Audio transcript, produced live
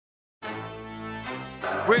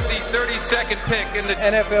With the 32nd pick in the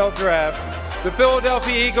NFL Draft, the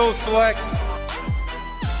Philadelphia Eagles select.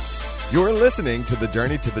 You're listening to the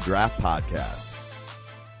Journey to the Draft podcast.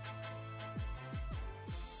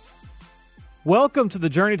 Welcome to the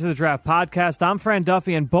Journey to the Draft podcast. I'm Fran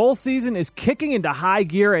Duffy, and bowl season is kicking into high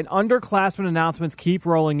gear, and underclassmen announcements keep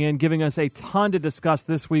rolling in, giving us a ton to discuss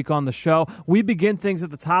this week on the show. We begin things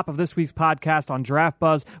at the top of this week's podcast on Draft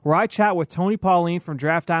Buzz, where I chat with Tony Pauline from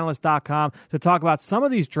DraftAnalyst.com to talk about some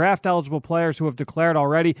of these draft-eligible players who have declared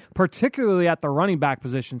already, particularly at the running back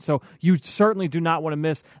position. So you certainly do not want to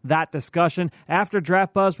miss that discussion. After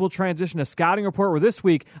Draft Buzz, we'll transition to Scouting Report, where this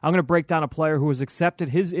week I'm going to break down a player who has accepted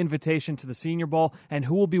his invitation to the Senior Bowl and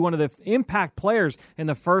who will be one of the impact players in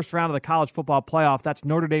the first round of the college football playoff. That's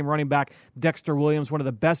Notre Dame running back Dexter Williams, one of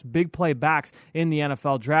the best big play backs in the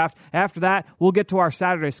NFL draft. After that, we'll get to our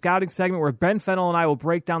Saturday scouting segment where Ben Fennell and I will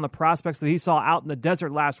break down the prospects that he saw out in the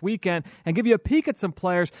desert last weekend and give you a peek at some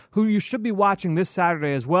players who you should be watching this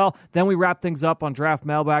Saturday as well. Then we wrap things up on Draft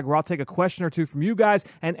Mailbag, where I'll take a question or two from you guys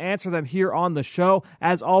and answer them here on the show.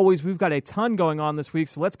 As always, we've got a ton going on this week,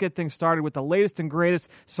 so let's get things started with the latest and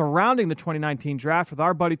greatest surrounding the 2019 draft with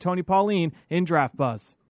our buddy Tony Pauline in Draft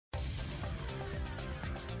Buzz.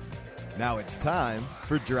 Now it's time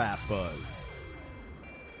for Draft Buzz.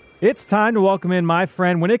 It's time to welcome in my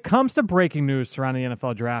friend. When it comes to breaking news surrounding the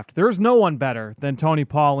NFL draft, there's no one better than Tony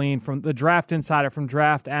Pauline, from the Draft Insider from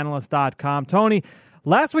DraftAnalyst.com. Tony,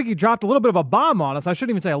 last week you dropped a little bit of a bomb on us. I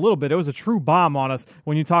shouldn't even say a little bit. It was a true bomb on us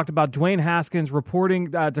when you talked about Dwayne Haskins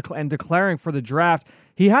reporting and declaring for the draft.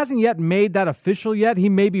 He hasn't yet made that official yet. He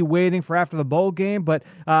may be waiting for after the bowl game, but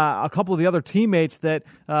a couple of the other teammates that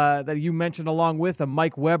you mentioned along with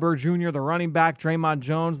Mike Weber Jr., the running back, Draymond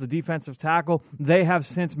Jones, the defensive tackle, they have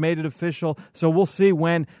since made it official. So we'll see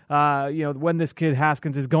when this kid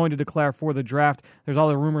Haskins is going to declare for the draft. There's all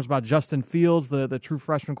the rumors about Justin Fields, the true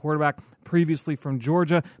freshman quarterback previously from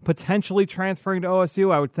Georgia, potentially transferring to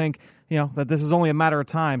OSU. I would think that this is only a matter of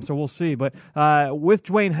time, so we'll see. But with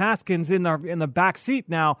Dwayne Haskins in the back seat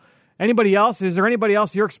now, is there anybody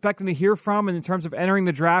else you're expecting to hear from in terms of entering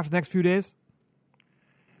the draft the next few days?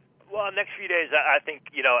 Well, next few days, I think,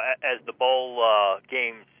 as the bowl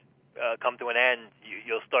games come to an end,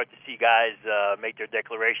 you'll start to see guys make their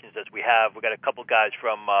declarations as we have. We've got a couple guys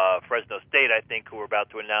from Fresno State, I think, who we're about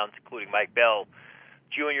to announce, including Mike Bell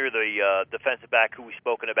Jr., the defensive back who we've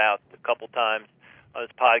spoken about a couple times on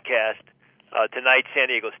this podcast. Tonight, San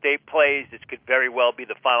Diego State plays. This could very well be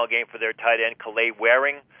the final game for their tight end, Calais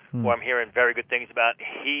Waring, who I'm hearing very good things about.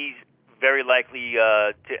 He's very likely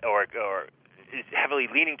or is heavily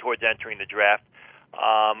leaning towards entering the draft.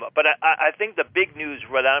 But I think the big news,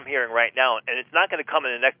 what I'm hearing right now, and it's not going to come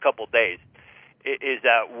in the next couple of days, is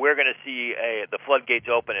that we're going to see the floodgates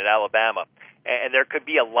open at Alabama. And there could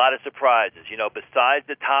be a lot of surprises. Besides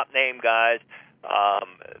the top-name guys,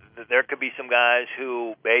 there could be some guys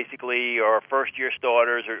who basically are first-year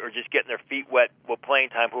starters or just getting their feet wet with playing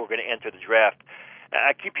time who are going to enter the draft.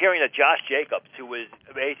 I keep hearing that Josh Jacobs, who was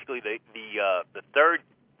basically the third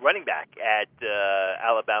running back at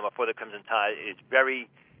Alabama for the Crimson Tide, is very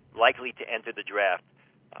likely to enter the draft.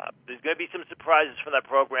 There's going to be some surprises from that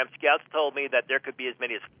program. Scouts told me that there could be as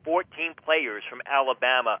many as 14 players from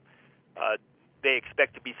Alabama they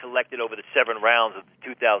expect to be selected over the 7 rounds of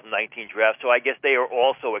the 2019 draft. So I guess they are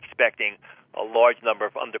also expecting a large number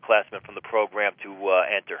of underclassmen from the program to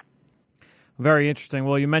enter. Very interesting.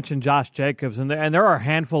 Well, you mentioned Josh Jacobs, and there are a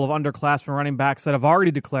handful of underclassmen running backs that have already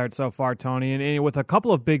declared so far, Tony, and with a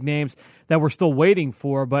couple of big names that we're still waiting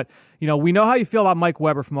for. But, we know how you feel about Mike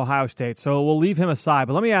Weber from Ohio State, so we'll leave him aside.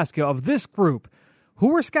 But let me ask you, of this group,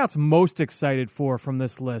 who are scouts most excited for from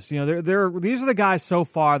this list? These are the guys so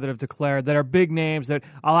far that have declared that are big names that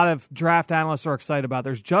a lot of draft analysts are excited about.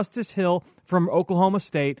 There's Justice Hill from Oklahoma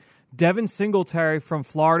State, Devin Singletary from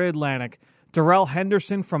Florida Atlantic, Darrell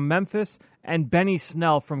Henderson from Memphis, and Benny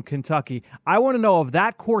Snell from Kentucky. I want to know, of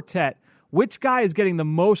that quartet, which guy is getting the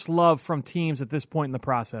most love from teams at this point in the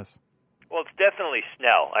process? Well, it's definitely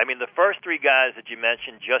Snell. I mean, the first 3 guys that you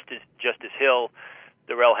mentioned, Justice Hill,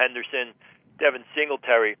 Darrell Henderson, Devin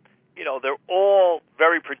Singletary, they're all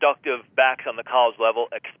very productive backs on the college level,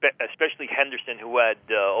 especially Henderson, who had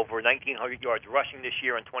over 1,900 yards rushing this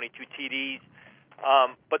year and 22 TDs.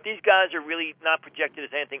 But these guys are really not projected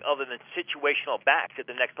as anything other than situational backs at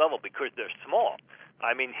the next level because they're small.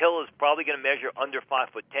 I mean, Hill is probably going to measure under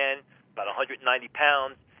 5'10", about 190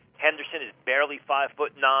 pounds. Henderson is barely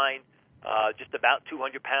 5'9", just about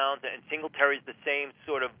 200 pounds, and Singletary is the same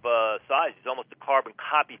sort of size. He's almost a carbon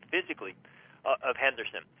copy physically of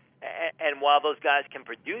Henderson. And while those guys can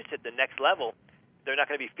produce at the next level, they're not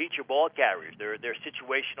going to be feature ball carriers. They're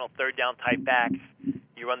situational third down type backs.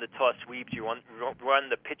 you run the toss sweeps, you run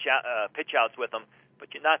the pitch outs with them,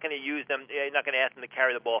 but you're not going to use them. You're not going to ask them to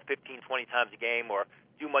carry the ball 15, 20 times a game or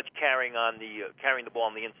do much carrying the ball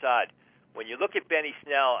on the inside. When you look at Benny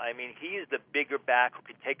Snell, I mean, he is the bigger back who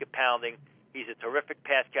can take a pounding. He's a terrific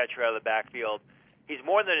pass catcher out of the backfield. He's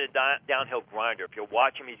more than a downhill grinder. If you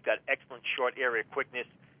watch him, he's got excellent short area quickness.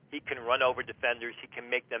 He can run over defenders. He can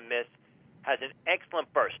make them miss. Has an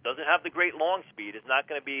excellent burst. Doesn't have the great long speed. Is not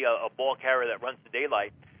going to be a ball carrier that runs the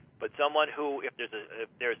daylight. But someone who, if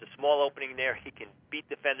there's a small opening there, he can beat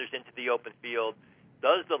defenders into the open field.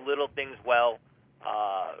 Does the little things well.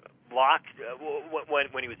 Blocked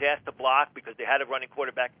when he was asked to block because they had a running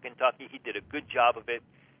quarterback in Kentucky. He did a good job of it.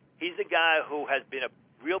 He's a guy who has been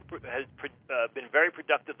been very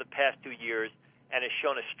productive the past 2 years and has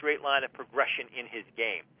shown a straight line of progression in his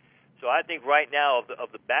game. So I think right now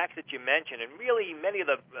of the backs that you mentioned, and really many of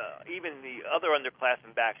even the other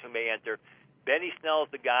underclassmen backs who may enter, Benny Snell is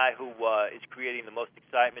the guy who is creating the most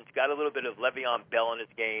excitement. He's got a little bit of Le'Veon Bell in his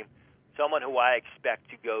game. Someone who I expect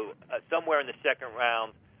to go somewhere in the second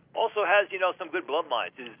round. Also has, some good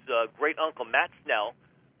bloodlines. His great uncle Matt Snell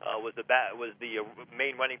was the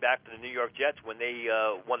main running back for the New York Jets when they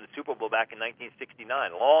won the Super Bowl back in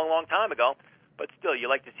 1969, a long, long time ago. But still, you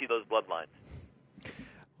like to see those bloodlines.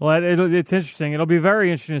 Well, it's interesting. It'll be very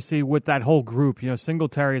interesting to see with that whole group.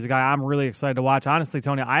 Singletary is a guy I'm really excited to watch. Honestly,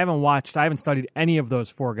 Tony, I haven't studied any of those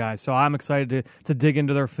four guys, so I'm excited to dig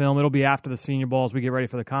into their film. It'll be after the Senior Bowl as we get ready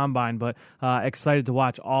for the Combine, but excited to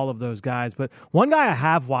watch all of those guys. But one guy I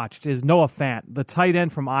have watched is Noah Fant, the tight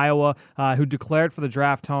end from Iowa, who declared for the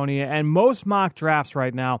draft, Tony, and most mock drafts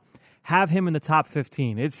right now have him in the top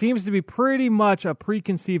 15. It seems to be pretty much a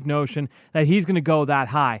preconceived notion that he's going to go that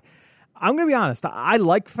high. I'm going to be honest. I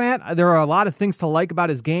like Fant. There are a lot of things to like about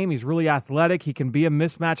his game. He's really athletic. He can be a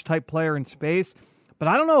mismatch type player in space. But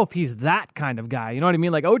I don't know if he's that kind of guy. You know what I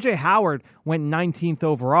mean? Like O.J. Howard went 19th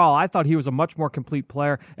overall. I thought he was a much more complete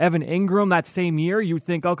player. Evan Ingram that same year, you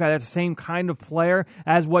think, okay, that's the same kind of player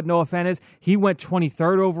as what Noah Fant is. He went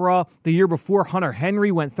 23rd overall. The year before, Hunter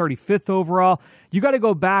Henry went 35th overall. You got to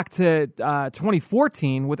go back to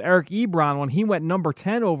 2014 with Eric Ebron when he went number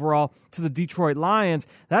 10 overall to the Detroit Lions.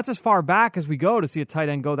 That's as far back as we go to see a tight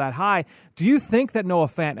end go that high. Do you think that Noah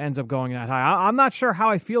Fant ends up going that high? I'm not sure how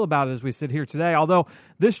I feel about it as we sit here today, although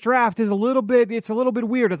this draft is a little bit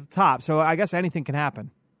weird at the top, so I guess anything can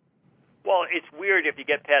happen. Well, it's weird if you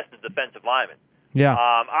get past the defensive lineman. Yeah.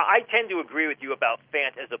 I tend to agree with you about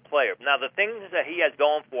Fant as a player. Now, the things that he has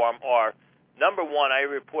going for him are, number one, I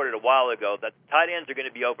reported a while ago that tight ends are going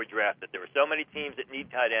to be overdrafted. There are so many teams that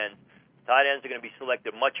need tight ends. Tight ends are going to be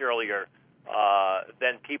selected much earlier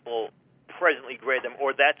than people presently grade them,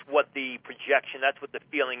 or that's what the projection, that's what the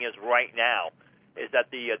feeling is right now, is that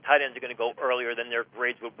the tight ends are going to go earlier than their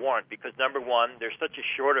grades would warrant because, number one, there's such a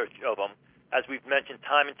shortage of them. As we've mentioned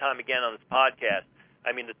time and time again on this podcast,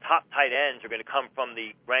 I mean, the top tight ends are going to come from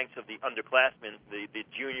the ranks of the underclassmen, the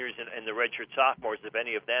juniors and the redshirt sophomores, if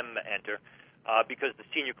any of them enter, because the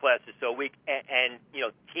senior class is so weak, and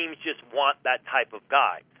teams just want that type of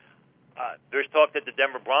guy. There's talk that the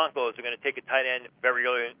Denver Broncos are going to take a tight end very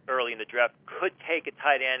early in the draft, could take a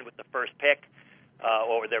tight end with the first pick,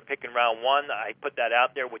 or they're picking round one. I put that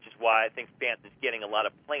out there, which is why I think Fant is getting a lot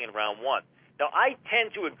of play in round one. Now, I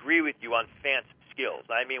tend to agree with you on Fant's skills.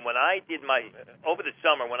 I mean, over the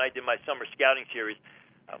summer, when I did my summer scouting series,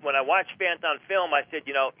 when I watched Fant on film, I said,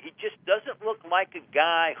 he just doesn't look like a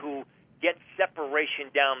guy who gets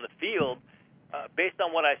separation down the field based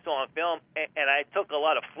on what I saw on film, and I took a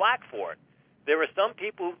lot of flack for it. There were some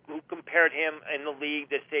people who compared him in the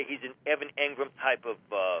league that say he's an Evan Engram type of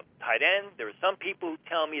tight end. There are some people who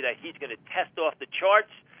tell me that he's going to test off the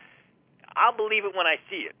charts. I'll believe it when I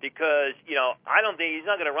see it because, I don't think he's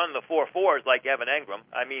not going to run the 4.4s like Evan Engram.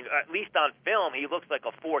 I mean, at least on film, he looks like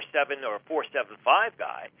a 4.7 or a 4.75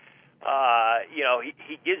 guy.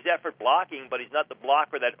 He gives effort blocking, but he's not the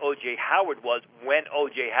blocker that O.J. Howard was when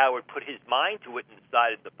O.J. Howard put his mind to it and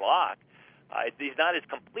decided to block. He's not as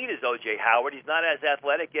complete as O.J. Howard. He's not as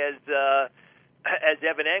athletic as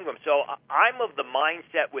Evan Engram. So I'm of the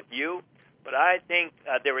mindset with you, but I think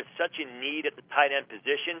there is such a need at the tight end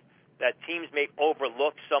position that teams may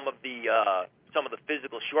overlook some of the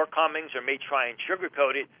physical shortcomings or may try and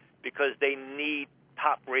sugarcoat it because they need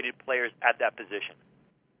top-rated players at that position.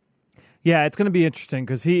 Yeah, it's going to be interesting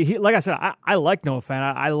because he like I said, I like Noah Fant.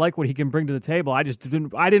 I like what he can bring to the table. I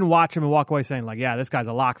didn't watch him and walk away saying, like, yeah, this guy's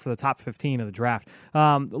a lock for the top 15 of the draft.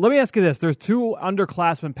 Let me ask you this. There's two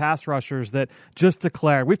underclassmen pass rushers that just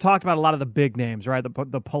declared. We've talked about a lot of the big names, right?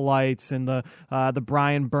 The Polites and the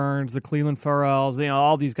Brian Burns, the Cleveland Farrells,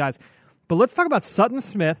 all these guys. But let's talk about Sutton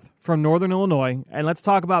Smith from Northern Illinois, and let's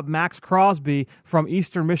talk about Max Crosby from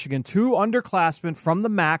Eastern Michigan, two underclassmen from the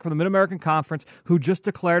MAC, from the Mid-American Conference, who just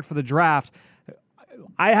declared for the draft.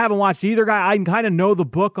 I haven't watched either guy. I kind of know the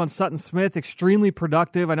book on Sutton Smith, extremely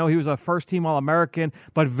productive. I know he was a first-team All-American,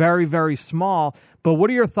 but very, very small. But what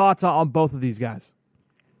are your thoughts on both of these guys?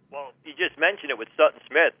 Well, you just mentioned it with Sutton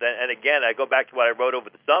Smith, and again, I go back to what I wrote over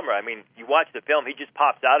the summer. I mean, you watch the film, he just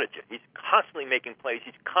pops out at you. He's constantly making plays.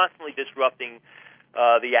 He's constantly disrupting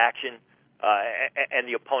the action and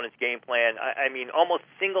the opponent's game plan. I mean, almost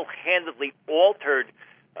single-handedly altered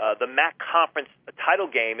the MAC Conference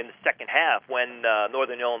title game in the second half when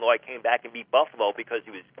Northern Illinois came back and beat Buffalo because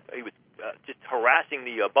he was just harassing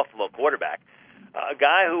the Buffalo quarterback. A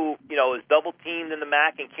guy who is double teamed in the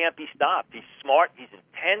MAC and can't be stopped. He's smart. He's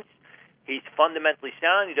intense. He's fundamentally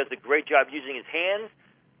sound. He does a great job using his hands.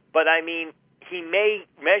 But I mean, he may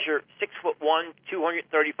measure 6'1",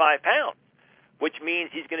 235 pounds, which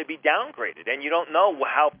means he's going to be downgraded, and you don't know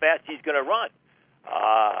how fast he's going to run.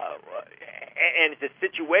 And it's a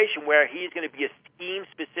situation where he's going to be a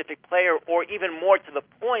scheme-specific player, or even more to the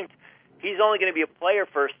point, he's only going to be a player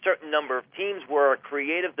for a certain number of teams where a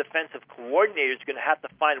creative defensive coordinator is going to have to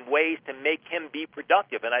find ways to make him be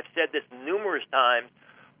productive. And I've said this numerous times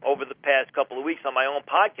over the past couple of weeks on my own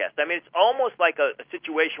podcast. I mean, it's almost like a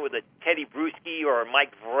situation with a Teddy Bruschi or a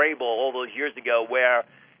Mike Vrabel all those years ago where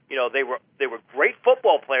they were great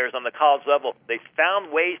football players on the college level. They found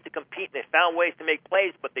ways to compete, and they found ways to make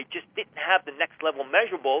plays, but they just didn't have the next level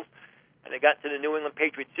measurables. And they got to the New England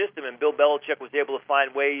Patriots system, and Bill Belichick was able to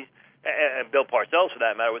find ways, and Bill Parcells for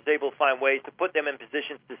that matter, was able to find ways to put them in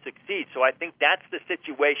positions to succeed. So I think that's the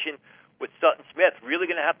situation with Sutton Smith. Really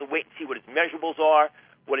going to have to wait and see what his measurables are,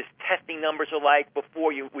 what his testing numbers are like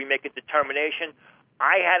before we make a determination.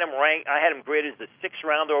 I had him graded as a sixth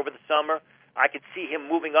rounder over the summer. I could see him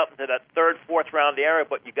moving up into that third, fourth round area,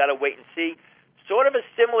 but you got to wait and see. Sort of a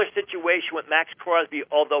similar situation with Max Crosby,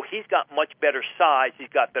 although he's got much better size,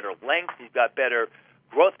 he's got better length, he's got better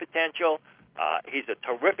growth potential. He's a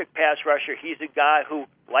terrific pass rusher. He's a guy who,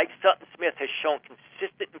 like Sutton Smith, has shown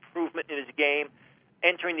consistent improvement in his game.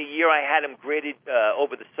 Entering the year, I had him graded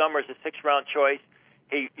over the summer as a sixth-round choice.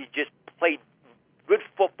 He just played good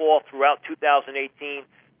football throughout 2018.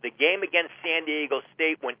 The game against San Diego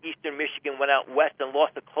State when Eastern Michigan went out west and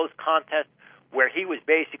lost a close contest where he was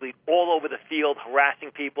basically all over the field harassing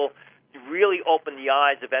people really opened the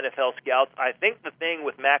eyes of NFL scouts. I think the thing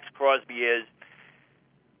with Max Crosby is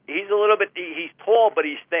he's tall, but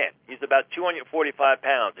he's thin. He's about 245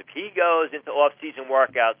 pounds. If he goes into off-season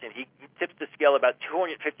workouts and he tips the scale about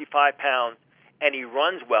 255 pounds and he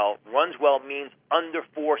runs well means under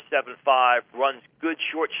 4.75, runs good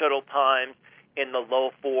short shuttle times, in the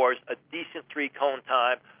low fours, a decent three-cone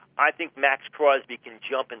time. I think Max Crosby can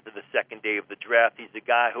jump into the second day of the draft. He's a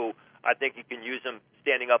guy who I think you can use him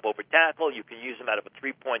standing up over tackle. You can use him out of a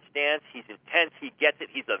three-point stance. He's intense. He gets it.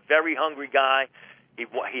 He's a very hungry guy. He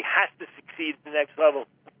has to succeed at the next level.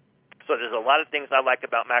 So there's a lot of things I like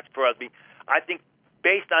about Max Crosby. I think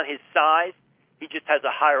based on his size, he just has a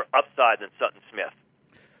higher upside than Sutton Smith.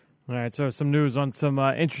 All right, so some news on some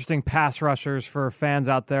interesting pass rushers for fans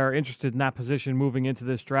out there interested in that position moving into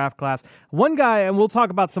this draft class. One guy, and we'll talk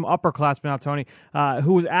about some upperclassmen now, Tony,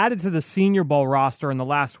 who was added to the Senior Bowl roster in the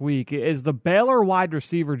last week is the Baylor wide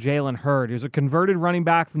receiver Jalen Hurd. He was a converted running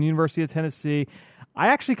back from the University of Tennessee. I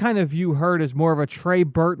actually kind of view Hurd as more of a Trey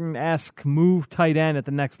Burton-esque move tight end at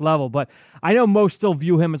the next level, but I know most still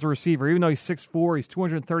view him as a receiver. Even though he's 6'4", he's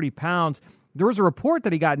 230 pounds. There was a report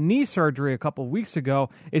that he got knee surgery a couple of weeks ago.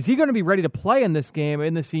 Is he going to be ready to play in this game,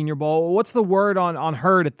 in the Senior Bowl? What's the word on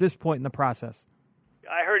Hurd at this point in the process?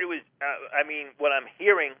 I heard it was, what I'm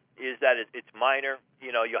hearing is that it's minor.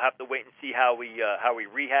 You'll have to wait and see how he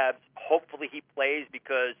rehabs. Hopefully he plays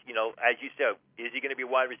because, as you said, is he going to be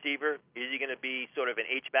a wide receiver? Is he going to be sort of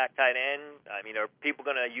an H-back tight end? I mean, are people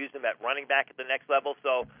going to use him at running back at the next level?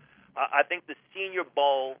 So I think the Senior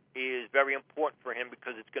Bowl is very important for him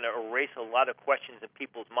because it's going to erase a lot of questions in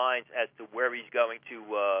people's minds as to where he's going to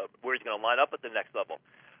line up at the next level.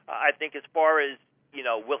 I think as far as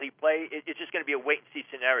will he play? It's just going to be a wait and see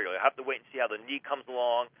scenario. You have to wait and see how the knee comes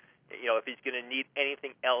along. If he's going to need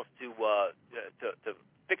anything else to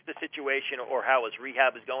fix the situation or how his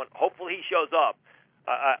rehab is going. Hopefully he shows up.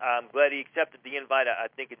 I'm glad he accepted the invite. I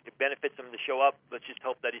think it benefits him to show up. Let's just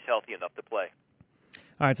hope that he's healthy enough to play.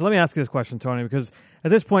 All right, so let me ask you this question, Tony, because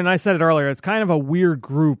at this point, and I said it earlier, it's kind of a weird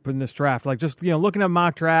group in this draft. Like just looking at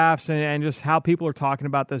mock drafts and just how people are talking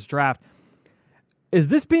about this draft. Is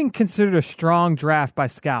this being considered a strong draft by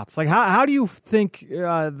scouts? Like, how do you think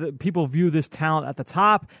the people view this talent at the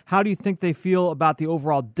top? How do you think they feel about the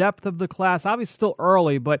overall depth of the class? Obviously, still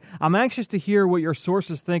early, but I'm anxious to hear what your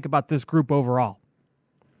sources think about this group overall.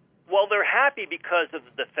 Well, they're happy because of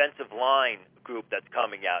the defensive line group that's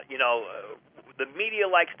coming out. The media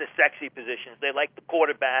likes the sexy positions. They like the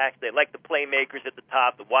quarterbacks. They like the playmakers at the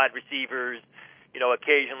top, the wide receivers,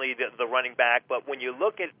 occasionally the running back. But when you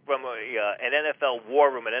look at from an NFL war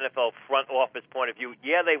room, an NFL front office point of view,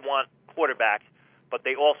 yeah, they want quarterbacks, but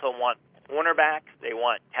they also want cornerbacks, they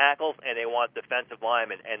want tackles, and they want defensive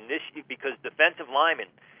linemen. And this, because defensive linemen,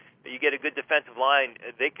 you get a good defensive line,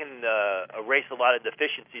 they can erase a lot of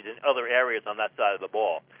deficiencies in other areas on that side of the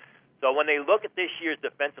ball. So when they look at this year's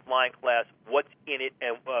defensive line class, what's in it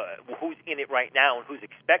and who's in it right now and who's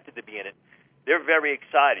expected to be in it, they're very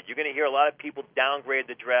excited. You're going to hear a lot of people downgrade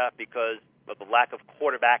the draft because of the lack of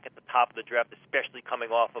quarterback at the top of the draft, especially coming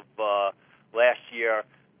off of last year.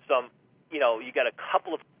 You got a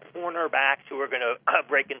couple of cornerbacks who are going to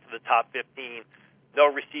break into the top 15. No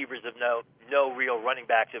receivers of note, no real running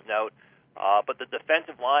backs of note. But the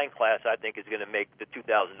defensive line class, I think, is going to make the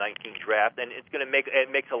 2019 draft, and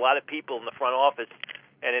it makes a lot of people in the front office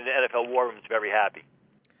and in the NFL war rooms very happy.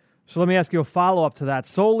 So let me ask you a follow-up to that,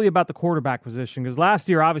 solely about the quarterback position, because last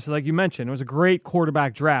year, obviously, like you mentioned, it was a great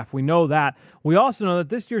quarterback draft. We know that. We also know that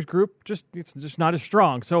this year's group it's just not as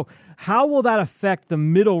strong. So how will that affect the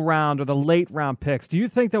middle round or the late round picks? Do you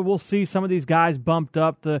think that we'll see some of these guys bumped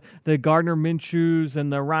up, the Gardner Minshews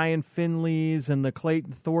and the Ryan Finleys and the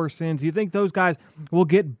Clayton Thorsons? Do you think those guys will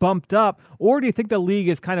get bumped up, or do you think the league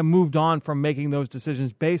has kind of moved on from making those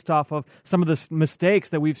decisions based off of some of the mistakes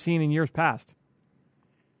that we've seen in years past?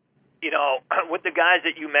 With the guys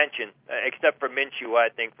that you mentioned, except for Minshew, I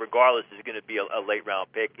think regardless is going to be a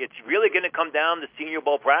late-round pick. It's really going to come down to Senior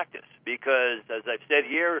Bowl practice because, as I've said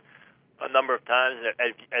here a number of times,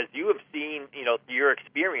 as you have seen, through your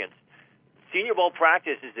experience, Senior Bowl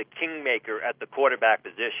practice is a kingmaker at the quarterback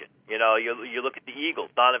position. You look at the Eagles,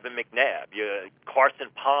 Donovan McNabb, Carson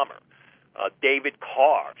Palmer, David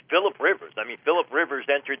Carr, Phillip Rivers. I mean, Phillip Rivers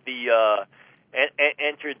entered the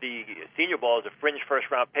Senior Bowl as a fringe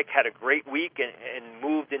first-round pick, had a great week, and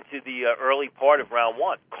moved into the early part of round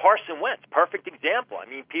one. Carson Wentz, perfect example. I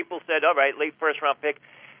mean, people said, all right, late first-round pick,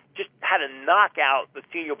 just had to knock out the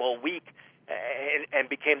Senior Bowl week and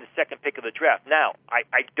became the second pick of the draft. Now,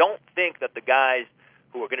 I don't think that the guys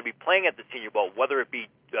who are going to be playing at the Senior Bowl, whether it be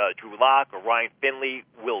Drew Lock or Ryan Finley,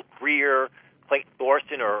 Will Grier, Clayton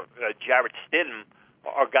Thorson, or Jarrett Stidham,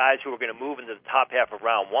 are guys who are going to move into the top half of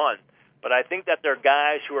round one. But I think that they're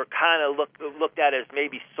guys who are kind of looked at as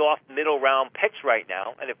maybe soft middle-round picks right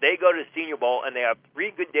now. And if they go to the Senior Bowl and they have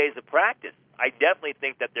 3 good days of practice, I definitely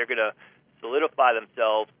think that they're going to solidify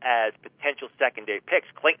themselves as potential second-day picks.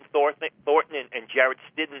 Clayton Thornton and Jarrett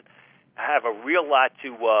Stidham have a real lot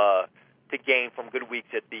to gain from good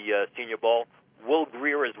weeks at the Senior Bowl. Will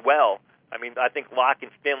Grier as well. I mean, I think Locke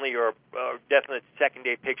and Finley are definite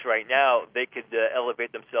second-day picks right now. They could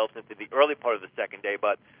elevate themselves into the early part of the second day,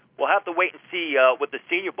 but we'll have to wait and see with the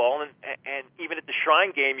Senior Bowl. And even at the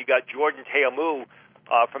Shrine Game, you got Jordan Teamu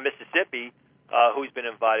from Mississippi who's been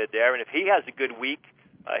invited there. And if he has a good week,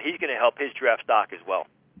 he's going to help his draft stock as well.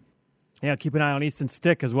 Yeah, keep an eye on Easton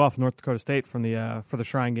Stick as well from North Dakota State for the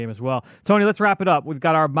Shrine Game as well. Tony, let's wrap it up. We've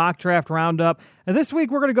got our mock draft roundup. And this week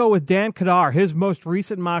we're going to go with Dan Kadar, his most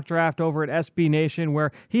recent mock draft over at SB Nation,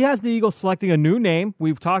 where he has the Eagles selecting a new name.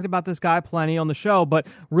 We've talked about this guy plenty on the show, but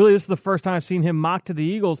really this is the first time I've seen him mocked to the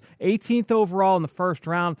Eagles. 18th overall in the first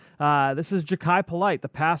round. This is Jachai Polite, the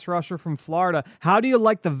pass rusher from Florida. How do you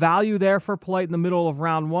like the value there for Polite in the middle of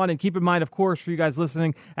round one? And keep in mind, of course, for you guys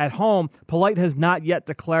listening at home, Polite has not yet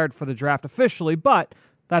declared for the draft officially, but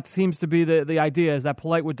that seems to be the idea, is that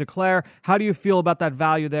Polite would declare. How do you feel about that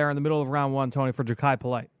value there in the middle of round one, Tony, for Jachai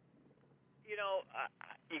Polite?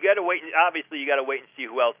 You got to wait. Obviously, you got to wait and see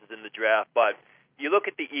who else is in the draft. But you look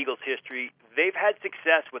at the Eagles' history; they've had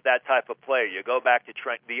success with that type of player. You go back to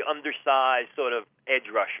Trent, the undersized sort of edge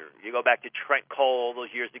rusher. You go back to Trent Cole those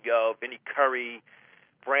years ago, Vinnie Curry,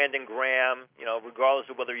 Brandon Graham. Regardless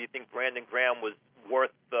of whether you think Brandon Graham was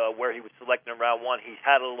worth where he was selected in round one, he's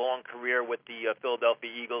had a long career with the Philadelphia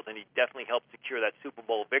Eagles, and he definitely helped secure that Super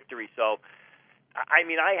Bowl victory. So, I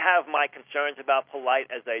mean, I have my concerns about Polite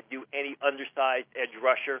as I do any undersized edge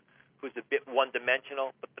rusher who's a bit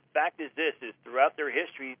one-dimensional. But the fact is this, is throughout their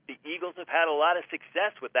history, the Eagles have had a lot of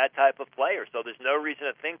success with that type of player. So there's no reason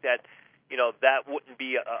to think that, that wouldn't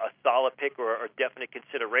be a solid pick or a definite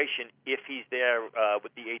consideration if he's there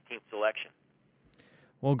with the 18th selection.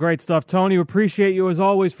 Well, great stuff, Tony. We appreciate you, as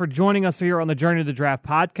always, for joining us here on the Journey to the Draft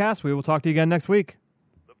podcast. We will talk to you again next week.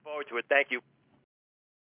 to it. Thank you.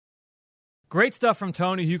 Great stuff from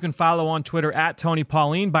Tony, who you can follow on Twitter at Tony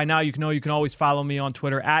Pauline. By now, you can always follow me on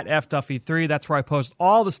Twitter at FDuffy3. That's where I post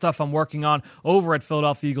all the stuff I'm working on over at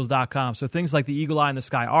PhiladelphiaEagles.com. So things like the Eagle Eye in the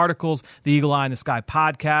Sky articles, the Eagle Eye in the Sky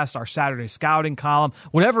podcast, our Saturday scouting column,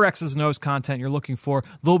 whatever X's and O's content you're looking for,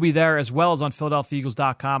 they'll be there, as well as on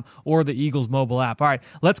PhiladelphiaEagles.com or the Eagles mobile app. All right,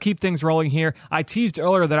 let's keep things rolling here. I teased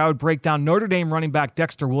earlier that I would break down Notre Dame running back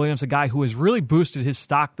Dexter Williams, a guy who has really boosted his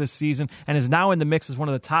stock this season and is now in the mix as one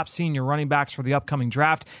of the top senior running backs for the upcoming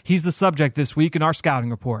draft. He's the subject this week in our scouting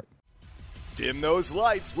report. Dim those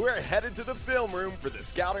lights. We're headed to the film room for the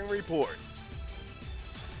scouting report.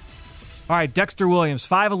 All right, Dexter Williams,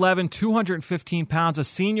 5'11", 215 pounds, a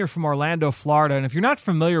senior from Orlando, Florida. And if you're not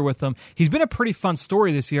familiar with him, he's been a pretty fun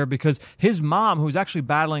story this year because his mom, who's actually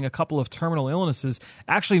battling a couple of terminal illnesses,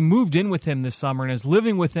 actually moved in with him this summer and is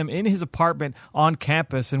living with him in his apartment on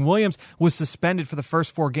campus. And Williams was suspended for the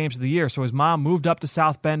first 4 games of the year. So his mom moved up to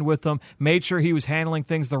South Bend with him, made sure he was handling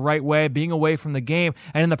things the right way, being away from the game.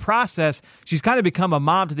 And in the process, she's kind of become a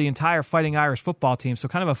mom to the entire Fighting Irish football team. So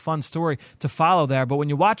kind of a fun story to follow there. But when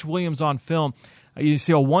you watch Williams on film, you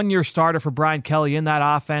see a one-year starter for Brian Kelly in that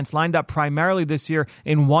offense, lined up primarily this year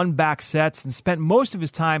in one-back sets and spent most of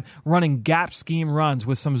his time running gap scheme runs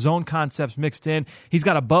with some zone concepts mixed in. He's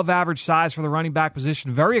got above-average size for the running back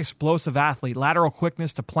position, very explosive athlete, lateral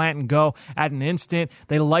quickness to plant and go at an instant.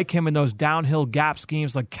 They like him in those downhill gap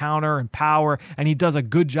schemes like counter and power, and he does a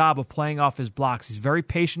good job of playing off his blocks. He's very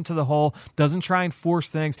patient to the hole, doesn't try and force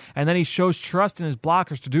things, and then he shows trust in his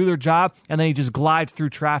blockers to do their job, and then he just glides through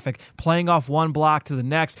traffic, playing off one block to the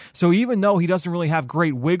next. So even though he doesn't really have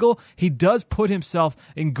great wiggle, he does put himself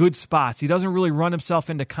in good spots. He doesn't really run himself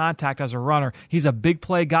into contact as a runner. He's a big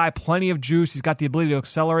play guy, plenty of juice. He's got the ability to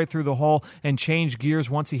accelerate through the hole and change gears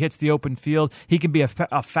once he hits the open field. He can be a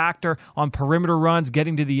factor on perimeter runs,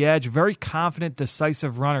 getting to the edge. Very confident,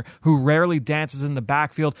 decisive runner who rarely dances in the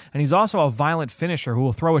backfield. And he's also a violent finisher who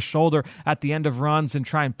will throw a shoulder at the end of runs and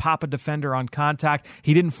try and pop a defender on contact.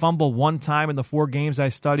 He didn't fumble one time in the 4 games I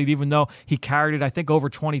studied, even though he carried it, I think, over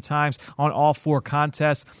 20 times on all 4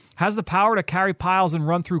 contests. Has the power to carry piles and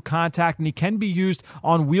run through contact, and he can be used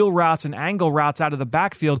on wheel routes and angle routes out of the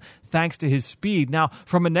backfield thanks to his speed. Now,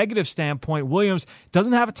 from a negative standpoint, Williams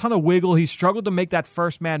doesn't have a ton of wiggle. He struggled to make that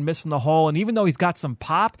first man miss in the hole, and even though he's got some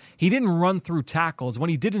pop, he didn't run through tackles. When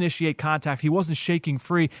he did initiate contact, he wasn't shaking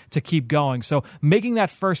free to keep going. So making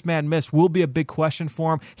that first man miss will be a big question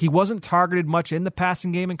for him. He wasn't targeted much in the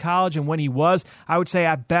passing game in college, and when he was, I would say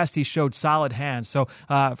at best he showed solid hands. So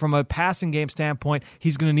from a passing game standpoint,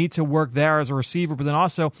 he's going to need to work there as a receiver, but then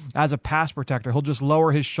also as a pass protector. He'll just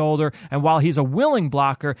lower his shoulder, and while he's a willing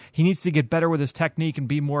blocker, he needs to get better with his technique and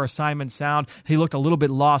be more assignment sound. He looked a little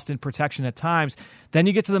bit lost in protection at times. Then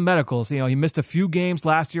you get to the medicals. He missed a few games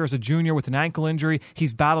last year as a junior with an ankle injury.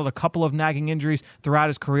 He's battled a couple of nagging injuries throughout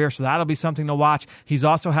his career, so that'll be something to watch. He's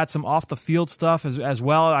also had some off-the-field stuff as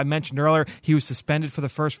well. I mentioned earlier he was suspended for the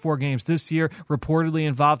first 4 games this year, reportedly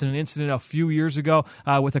involved in an incident a few years ago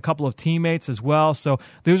with a couple of teammates as well. So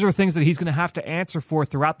those are things that he's going to have to answer for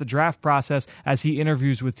throughout the draft process as he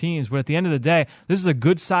interviews with teams. But at the end of the day, this is a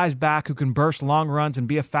good-sized back who can burst long runs and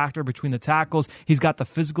be a factor between the tackles. He's got the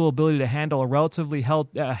physical ability to handle a relatively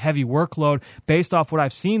heavy workload based off what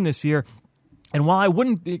I've seen this year. And while I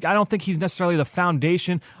don't think he's necessarily the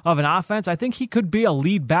foundation of an offense, I think he could be a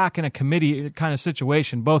lead back in a committee kind of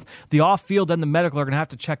situation. Both the off-field and the medical are going to have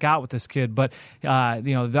to check out with this kid. But,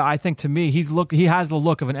 I think to me, he has the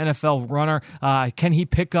look of an NFL runner. Can he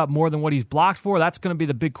pick up more than what he's blocked for? That's going to be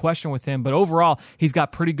the big question with him. But overall, he's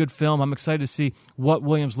got pretty good film. I'm excited to see what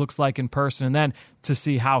Williams looks like in person and then to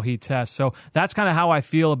see how he tests. So that's kind of how I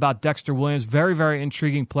feel about Dexter Williams. Very, very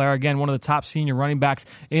intriguing player. Again, one of the top senior running backs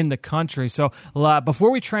in the country. So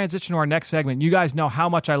before we transition to our next segment, you guys know how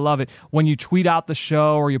much I love it when you tweet out the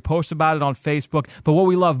show or you post about it on Facebook. But what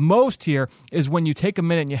we love most here is when you take a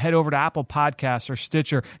minute and you head over to Apple Podcasts or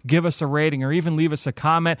Stitcher, give us a rating or even leave us a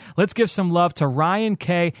comment. Let's give some love to Ryan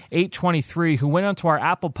K. 823, who went onto our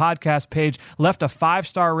Apple Podcast page, left a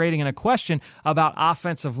 5-star rating and a question about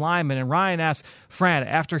offensive linemen. And Ryan asks, Fran,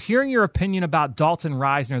 after hearing your opinion about Dalton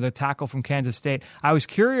Risner, the tackle from Kansas State, I was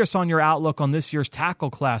curious on your outlook on this year's tackle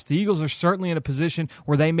class. The Eagles are certainly in a position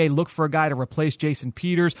where they may look for a guy to replace Jason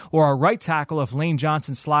Peters or a right tackle if Lane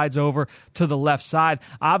Johnson slides over to the left side.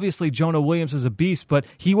 Obviously, Jonah Williams is a beast, but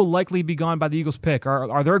he will likely be gone by the Eagles pick.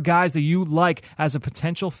 Are there guys that you like as a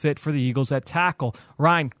potential fit for the Eagles at tackle?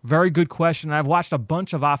 Ryan, very good question. I've watched a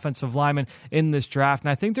bunch of offensive linemen in this draft, and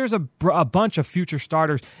I think there's a bunch of future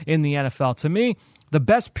starters in the NFL. To me, The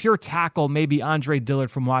best pure tackle may be Andre Dillard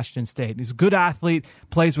from Washington State. He's a good athlete,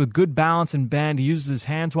 plays with good balance and bend. He uses his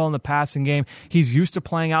hands well in the passing game. He's used to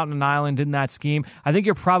playing out in an island in that scheme. I think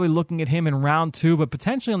you're probably looking at him in round 2, but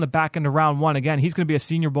potentially on the back end of round 1. Again, he's going to be a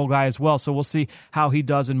Senior Bowl guy as well, so we'll see how he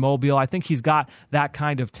does in Mobile. I think he's got that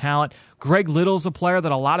kind of talent. Greg Little's a player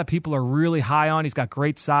that a lot of people are really high on. He's got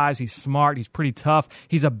great size. He's smart. He's pretty tough.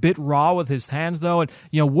 He's a bit raw with his hands, though. And,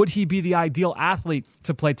 would he be the ideal athlete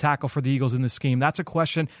to play tackle for the Eagles in this scheme? That's a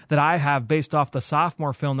question that I have based off the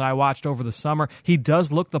sophomore film that I watched over the summer. He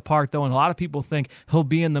does look the part, though, and a lot of people think he'll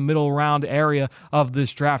be in the middle round area of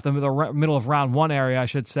this draft, the middle of round 1 area, I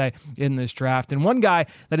should say, in this draft. And one guy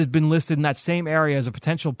that has been listed in that same area as a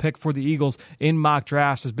potential pick for the Eagles in mock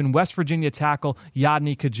drafts has been West Virginia tackle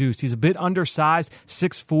Yodny Cajuste. He's a bit undersized,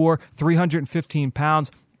 6'4", 315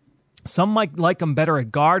 pounds. Some might like him better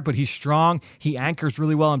at guard, but he's strong. He anchors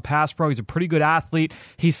really well in pass pro. He's a pretty good athlete.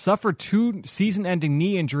 He suffered 2 season-ending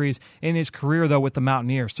knee injuries in his career, though, with the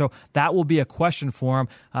Mountaineers. So that will be a question for him.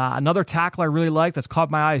 Another tackle I really like that's caught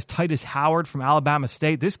my eye is Titus Howard from Alabama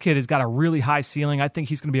State. This kid has got a really high ceiling. I think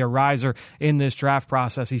he's going to be a riser in this draft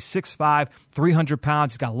process. He's 6'5", 300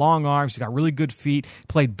 pounds. He's got long arms. He's got really good feet.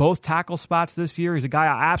 Played both tackle spots this year. He's a guy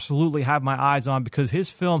I absolutely have my eyes on because his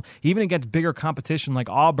film, even against bigger competition like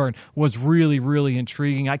Auburn, was really, really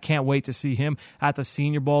intriguing. I can't wait to see him at the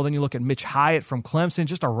Senior Bowl. Then you look at Mitch Hyatt from Clemson,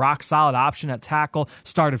 just a rock-solid option at tackle.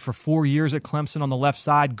 Started for 4 years at Clemson on the left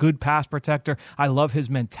side. Good pass protector. I love his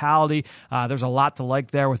mentality. There's a lot to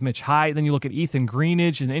like there with Mitch Hyatt. Then you look at Ethan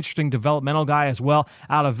Greenidge, an interesting developmental guy as well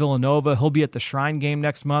out of Villanova. He'll be at the Shrine game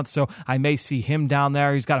next month, so I may see him down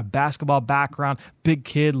there. He's got a basketball background, big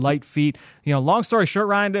kid, light feet. Long story short,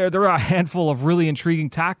 Ryan, there are a handful of really intriguing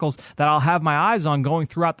tackles that I'll have my eyes on going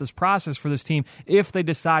throughout this process for this team if they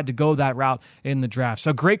decide to go that route in the draft.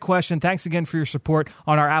 So great question. Thanks again for your support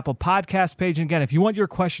on our Apple Podcast page. And again, if you want your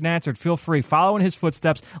question answered, feel free. Follow in his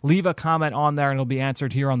footsteps. Leave a comment on there and it'll be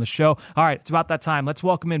answered here on the show. All right, it's about that time. Let's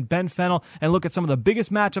welcome in Ben Fennell and look at some of the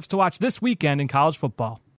biggest matchups to watch this weekend in college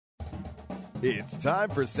football. It's time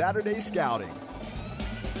for Saturday Scouting.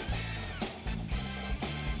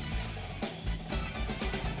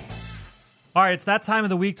 All right, it's that time of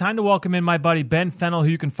the week. Time to welcome in my buddy Ben Fennell, who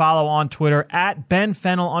you can follow on Twitter at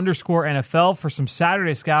BenFennell_NFL for some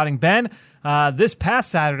Saturday scouting. Ben, this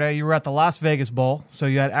past Saturday, you were at the Las Vegas Bowl. So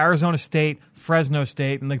you had Arizona State, Fresno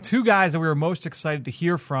State, and the 2 guys that we were most excited to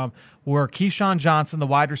hear from were Keyshawn Johnson, the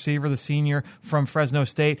wide receiver, the senior from Fresno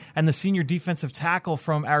State, and the senior defensive tackle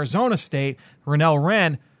from Arizona State, Renell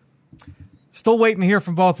Wren. Still waiting to hear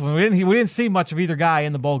from both of them. We didn't see much of either guy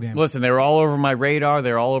in the bowl game. Listen, they were all over my radar.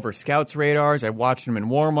 They were all over scouts' radars. I watched them in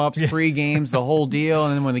warm-ups, pre-games, the whole deal.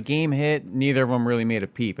 And then when the game hit, neither of them really made a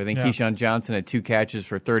peep. I think Keyshawn Johnson had 2 catches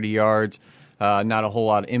for 30 yards. Not a whole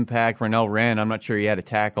lot of impact. Renell Wren, I'm not sure he had a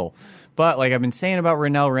tackle. But like I've been saying about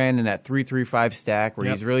Renell Wren in that 3-3-5 stack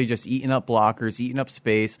where he's really just eating up blockers, eating up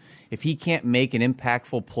space, if he can't make an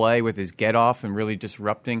impactful play with his get-off and really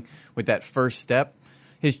disrupting with that first step,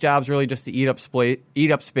 his job's really just to eat up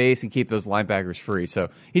space and keep those linebackers free.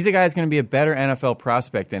 So he's a guy that's going to be a better NFL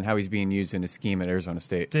prospect than how he's being used in his scheme at Arizona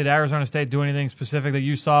State. Did Arizona State do anything specific that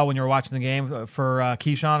you saw when you were watching the game for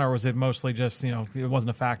Keyshawn, or was it mostly just, it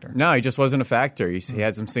wasn't a factor? No, he just wasn't a factor. He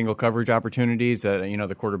had some single coverage opportunities that,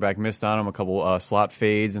 the quarterback missed on him, a couple slot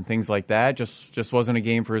fades and things like that. Just wasn't a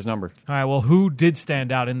game for his number. All right, well, who did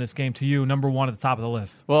stand out in this game to you, number 1 at the top of the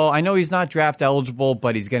list? Well, I know he's not draft eligible,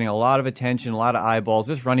 but he's getting a lot of attention, a lot of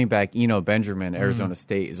eyeballs. This running back, Eno Benjamin, Arizona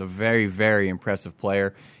State, is a very, very impressive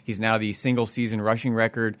player. He's now the single-season rushing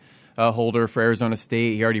record holder for Arizona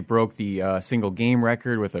State. He already broke the single-game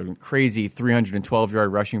record with a crazy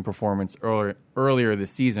 312-yard rushing performance earlier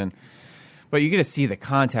this season. But you get to see the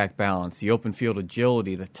contact balance, the open field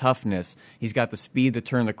agility, the toughness. He's got the speed to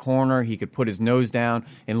turn the corner. He could put his nose down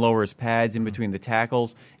and lower his pads in between the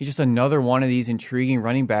tackles. He's just another one of these intriguing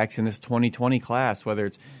running backs in this 2020 class, whether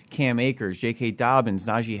it's Cam Akers, J.K. Dobbins,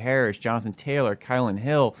 Najee Harris, Jonathan Taylor, Kylan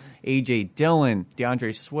Hill, A.J. Dillon,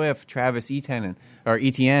 DeAndre Swift, Travis Etienne.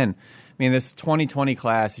 I mean, this 2020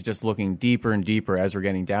 class is just looking deeper and deeper as we're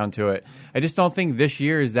getting down to it. I just don't think this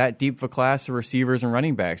year is that deep of a class of receivers and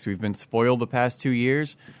running backs. We've been spoiled the past 2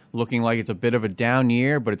 years, looking like it's a bit of a down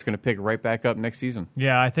year, but it's going to pick right back up next season.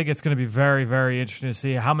 Yeah, I think it's going to be very, very interesting to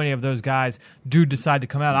see how many of those guys do decide to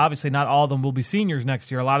come out. Obviously, not all of them will be seniors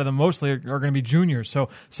next year. A lot of them mostly are going to be juniors. So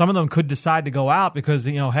some of them could decide to go out because,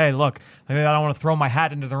 hey, look, maybe I don't want to throw my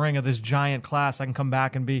hat into the ring of this giant class. I can come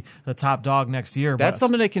back and be the top dog next year. That's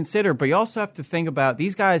something to consider, but you also have to think about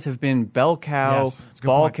these guys have been bell cow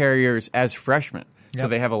ball carriers as freshmen. Yep. So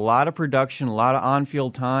they have a lot of production, a lot of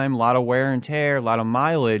on-field time, a lot of wear and tear, a lot of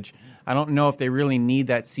mileage. I don't know if they really need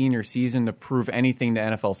that senior season to prove anything to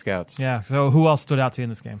NFL scouts. Yeah, so who else stood out to you in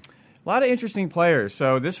this game? A lot of interesting players.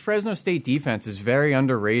 So this Fresno State defense is very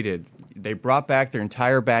underrated. They brought back their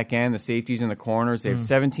entire back end, the safeties and the corners. They have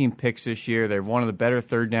 17 picks this year. They're one of the better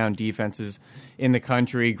third down defenses in the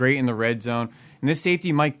country, great in the red zone. And this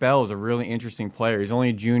safety, Mike Bell, is a really interesting player. He's only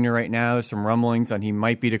a junior right now. There's some rumblings on he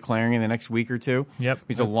might be declaring in the next week or two. Yep.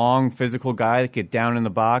 He's a long, physical guy that can get down in the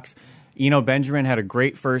box. Eno Benjamin had a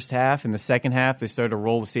great first half. In the second half, they started to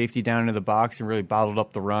roll the safety down into the box and really bottled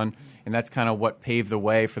up the run. And that's kind of what paved the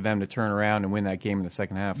way for them to turn around and win that game in the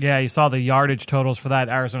second half. Yeah, you saw the yardage totals for that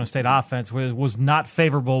Arizona State offense was not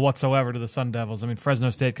favorable whatsoever to the Sun Devils. I mean, Fresno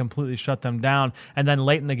State completely shut them down. And then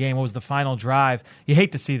late in the game, what was the final drive? You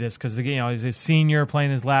hate to see this because he's his senior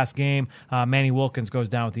playing his last game. Manny Wilkins goes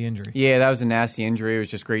down with the injury. Yeah, that was a nasty injury. It was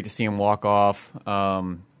just great to see him walk off.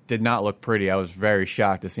 Did not look pretty. I was very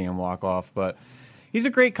shocked to see him walk off. But he's a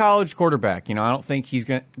great college quarterback. I don't think he's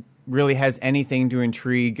going to really has anything to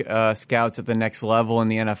intrigue scouts at the next level in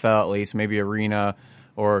the NFL, at least, maybe Arena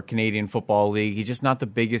or Canadian Football League. He's just not the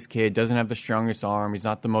biggest kid, doesn't have the strongest arm. He's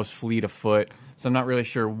not the most fleet of foot. So I'm not really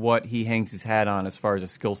sure what he hangs his hat on as far as a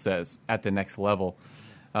skill set at the next level.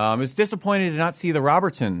 I was disappointed to not see the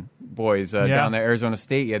Robertson boys down there at Arizona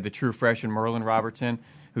State. You had the true freshman Merlin Robertson,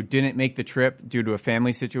 who didn't make the trip due to a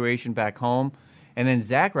family situation back home. And then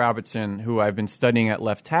Zach Robertson, who I've been studying at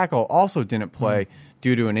left tackle, also didn't play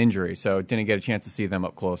due to an injury, so didn't get a chance to see them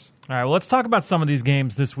up close. All right, well, let's talk about some of these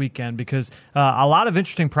games this weekend because a lot of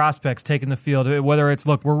interesting prospects taking the field, whether it's,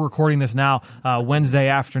 look, we're recording this now Wednesday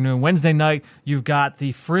afternoon. Wednesday night, you've got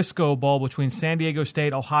the Frisco Bowl between San Diego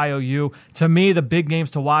State, Ohio U. To me, the big games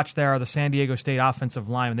to watch there are the San Diego State offensive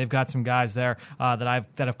line, and they've got some guys there that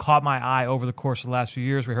have caught my eye over the course of the last few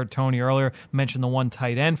years. We heard Tony earlier mention the one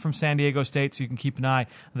tight end from San Diego State, so you can keep an eye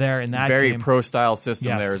there in that Very game. pro-style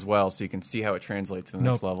system there as well, so you can see how it translates to the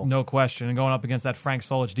next level. No question. And going up against that Frank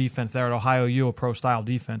Solich defense there at Ohio U, a pro-style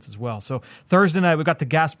defense as well. So Thursday night, we've got the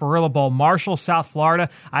Gasparilla Bowl, Marshall, South Florida.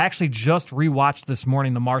 I actually just rewatched this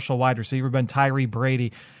morning the Marshall wide receiver, Ben Tyree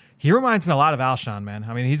Brady. He reminds me a lot of Alshon, man.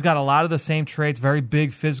 I mean, he's got a lot of the same traits, very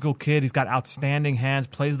big physical kid. He's got outstanding hands,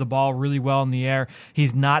 plays the ball really well in the air.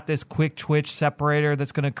 He's not this quick twitch separator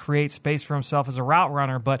that's going to create space for himself as a route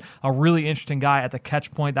runner, but a really interesting guy at the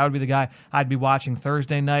catch point. That would be the guy I'd be watching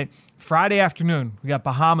Thursday night. Friday afternoon, we got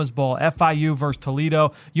Bahamas Bowl, FIU versus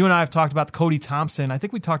Toledo. You and I have talked about Cody Thompson. I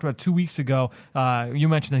think we talked about 2 weeks ago. You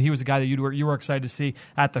mentioned that he was a guy that you were excited to see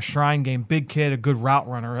at the Shrine game. Big kid, a good route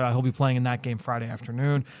runner. He'll be playing in that game Friday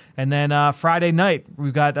afternoon. And then Friday night,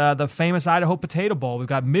 we've got the famous Idaho Potato Bowl. We've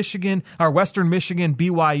got Western Michigan,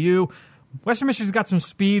 BYU. Western Michigan's got some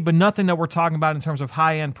speed, but nothing that we're talking about in terms of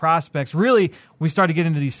high-end prospects. Really, we start to get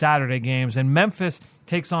into these Saturday games, and Memphis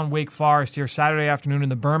takes on Wake Forest here Saturday afternoon in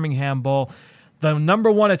the Birmingham Bowl. The number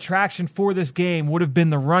one attraction for this game would have been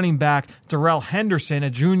the running back, Darrell Henderson, a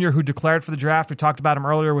junior who declared for the draft. We talked about him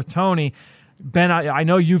earlier with Tony. Ben, I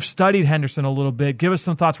know you've studied Henderson a little bit. Give us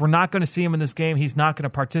some thoughts. We're not going to see him in this game. He's not going to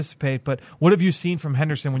participate. But what have you seen from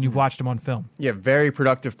Henderson when you've watched him on film? Yeah, very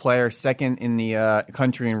productive player. Second in the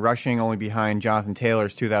country in rushing, only behind Jonathan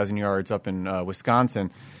Taylor's 2,000 yards up in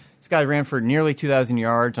Wisconsin. This guy ran for nearly 2,000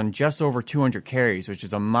 yards on just over 200 carries, which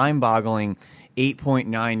is a mind-boggling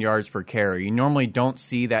 8.9 yards per carry. You normally don't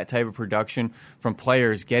see that type of production from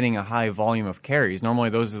players getting a high volume of carries. Normally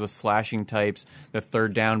those are the slashing types, the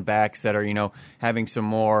third down backs that are, having some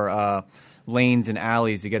more lanes and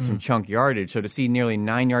alleys to get some chunk yardage. So to see nearly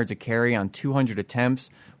 9 yards a carry on 200 attempts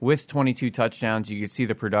with 22 touchdowns, you can see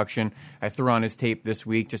the production. I threw on his tape this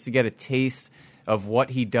week just to get a taste of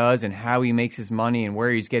what he does and how he makes his money and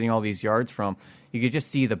where he's getting all these yards from. You could just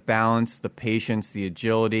see the balance, the patience, the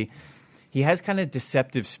agility. He has kind of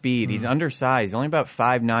deceptive speed. He's undersized, only about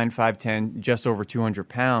 5'9", 5'10", just over 200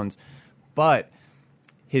 pounds. But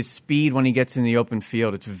his speed when he gets in the open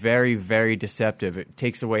field, it's very, very deceptive. It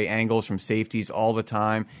takes away angles from safeties all the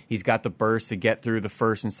time. He's got the burst to get through the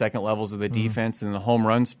first and second levels of the defense and the home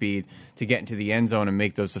run speed to get into the end zone and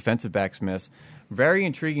make those defensive backs miss. Very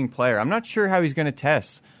intriguing player. I'm not sure how he's going to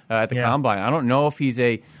test at the Combine. I don't know if he's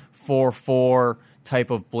a 4-4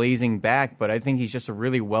 type of blazing back, but I think he's just a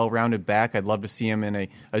really well-rounded back. I'd love to see him in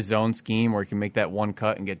a zone scheme where he can make that one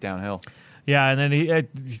cut and get downhill. Yeah, and then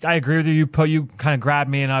I agree with you. You kind of grabbed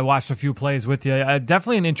me, and I watched a few plays with you.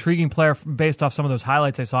 Definitely an intriguing player based off some of those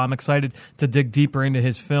highlights I saw. I'm excited to dig deeper into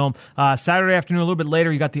his film. Saturday afternoon, a little bit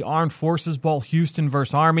later, you got the Armed Forces Bowl, Houston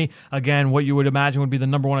versus Army. Again, what you would imagine would be the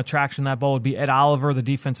number one attraction in that bowl would be Ed Oliver, the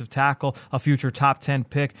defensive tackle, a future top 10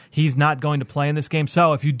 pick. He's not going to play in this game.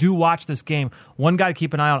 So if you do watch this game, one guy to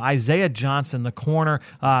keep an eye on, Isaiah Johnson, the corner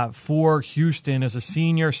for Houston, is a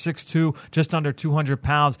senior, 6'2", just under 200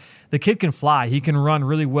 pounds. The kid can fly. He can run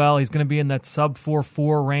really well. He's going to be in that sub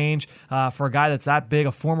 4.4 range for a guy that's that big,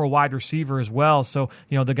 a former wide receiver as well. So,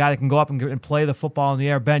 the guy that can go up and play the football in the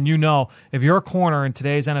air. Ben, if you're a corner in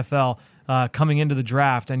today's NFL coming into the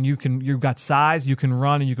draft and you've got size, you can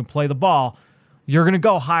run, and you can play the ball, you're going to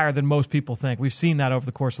go higher than most people think. We've seen that over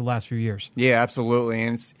the course of the last few years. Yeah, absolutely.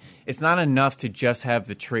 And it's not enough to just have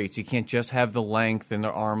the traits. You can't just have the length and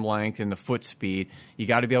the arm length and the foot speed. You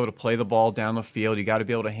got to be able to play the ball down the field. You got to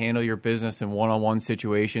be able to handle your business in one-on-one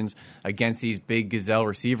situations against these big gazelle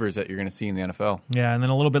receivers that you're going to see in the NFL. Yeah, and then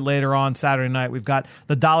a little bit later on Saturday night, we've got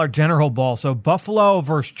the Dollar General Bowl. So Buffalo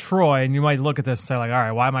versus Troy, and you might look at this and say, all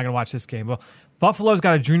right, why am I going to watch this game? Well, Buffalo's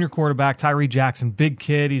got a junior quarterback, Tyree Jackson, big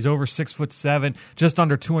kid. He's over 6'7", just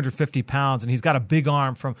under 250 pounds, and he's got a big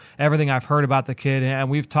arm from everything I've heard about the kid. And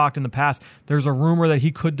we've talked in the past. There's a rumor that he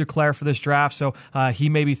could declare for this draft, so he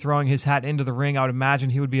may be throwing his hat into the ring. I would imagine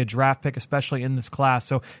he would be a draft pick, especially in this class.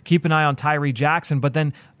 So keep an eye on Tyree Jackson. But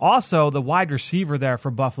then also the wide receiver there for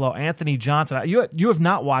Buffalo, Anthony Johnson. You have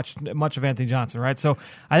not watched much of Anthony Johnson, right? So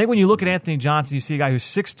I think when you look at Anthony Johnson, you see a guy who's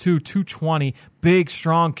 6'2", 220, big,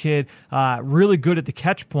 strong kid, really good at the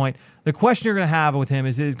catch point. The question you're going to have with him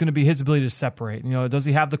is going to be his ability to separate. Does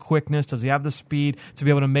he have the quickness? Does he have the speed to be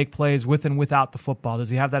able to make plays with and without the football? Does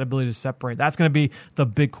he have that ability to separate? That's going to be the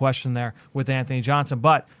big question there with Anthony Johnson.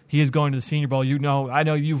 But he is going to the Senior Bowl. I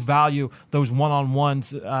know you value those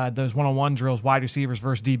one-on-ones, those one-on-one drills, wide receivers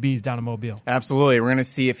versus DBs down in Mobile. Absolutely. We're going to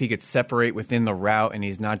see if he could separate within the route, and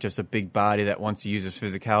he's not just a big body that wants to use his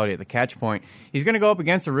physicality at the catch point. He's going to go up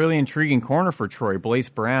against a really intriguing corner for Troy, Blaise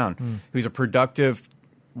Brown, who's a productive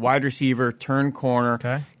wide receiver, turn corner.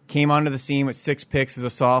 Okay. Came onto the scene with 6 picks as a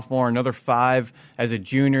sophomore, another 5 as a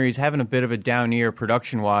junior. He's having a bit of a down year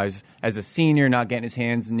production-wise as a senior, not getting his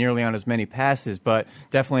hands nearly on as many passes, but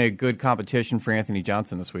definitely a good competition for Anthony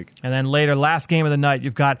Johnson this week. And then later, last game of the night,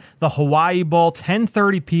 you've got the Hawaii Bowl,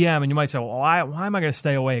 10:30 p.m., and you might say, well, why am I going to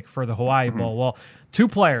stay awake for the Hawaii Bowl? Well, 2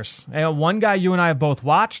 players. One guy you and I have both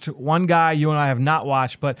watched, one guy you and I have not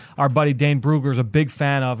watched, but our buddy Dane Brugler is a big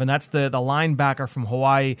fan of, and that's the linebacker from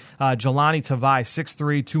Hawaii, Jelani Tavai,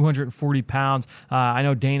 6'3", 240 pounds. I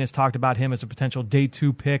know Dane has talked about him as a potential day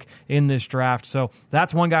 2 pick in this draft. So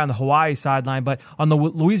that's one guy on the Hawaii sideline. But on the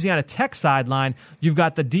Louisiana Tech sideline, you've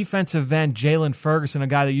got the defensive end, Jalen Ferguson, a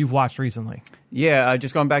guy that you've watched recently. Yeah,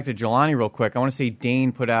 just going back to Jelani real quick, I want to say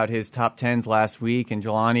Dane put out his top 10s last week, and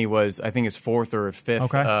Jelani was, I think, his 4th or 5th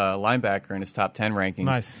linebacker in his top 10 rankings.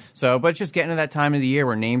 Nice. So, but it's just getting to that time of the year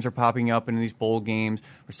where names are popping up in these bowl games.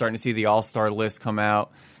 We're starting to see the all-star list come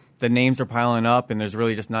out. The names are piling up, and there's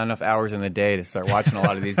really just not enough hours in the day to start watching a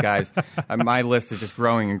lot of these guys. My list is just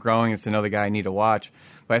growing and growing. It's another guy I need to watch.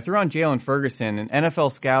 But I threw on Jalen Ferguson, and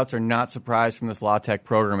NFL scouts are not surprised from this La Tech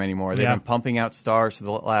program anymore. They've been pumping out stars for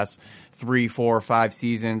the last 3, 4, 5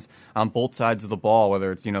 seasons on both sides of the ball,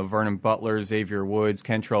 whether it's Vernon Butler, Xavier Woods,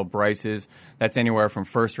 Kentrell Bryce's. That's anywhere from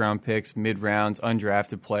first-round picks, mid-rounds,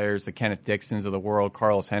 undrafted players, the Kenneth Dixons of the world,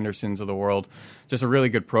 Carlos Hendersons of the world. Just a really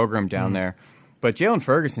good program down there. But Jalen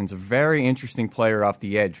Ferguson's a very interesting player off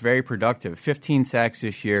the edge, very productive. 15 sacks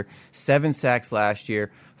this year, 7 sacks last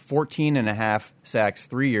year, 14.5 sacks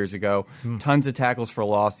 3 years ago. Tons of tackles for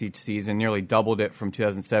loss each season, nearly doubled it from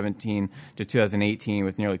 2017 to 2018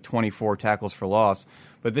 with nearly 24 tackles for loss.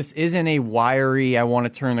 But this isn't a wiry, I want to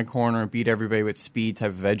turn the corner and beat everybody with speed type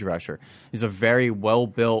of edge rusher. He's a very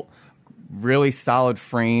well-built, really solid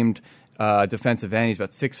framed defensive end. He's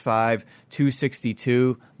about 6'5",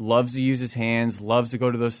 262, loves to use his hands, loves to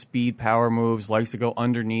go to those speed power moves, likes to go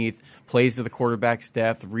underneath, plays to the quarterback's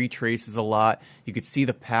depth, retraces a lot. You could see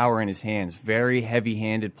the power in his hands. Very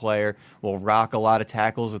heavy-handed player, will rock a lot of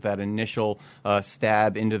tackles with that initial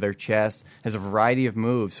stab into their chest, has a variety of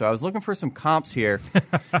moves. So I was looking for some comps here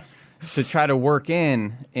to try to work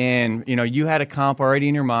in, and you had a comp already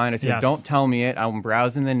in your mind. I said, Don't tell me it. I'm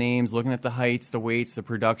browsing the names, looking at the heights, the weights, the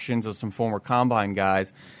productions of some former combine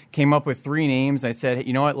guys. Came up with 3 names. I said,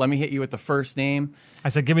 you know what? Let me hit you with the first name. I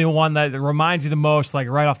said, give me one that reminds you the most, like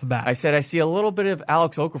right off the bat. I said, I see a little bit of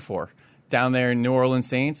Alex Okafor. down there in New Orleans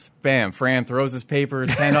Saints. Bam, Fran throws his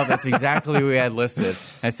papers, pen up. That's exactly who we had listed.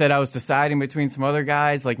 I said I was deciding between some other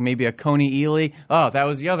guys, like maybe a Coney Ely. Oh, that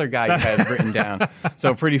was the other guy you had written down.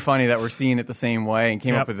 So pretty funny that we're seeing it the same way and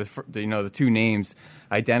came up with the two names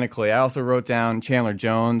identically. I also wrote down Chandler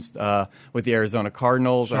Jones with the Arizona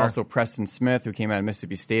Cardinals, and also Preston Smith, who came out of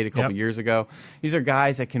Mississippi State a couple years ago. These are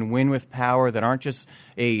guys that can win with power, that aren't just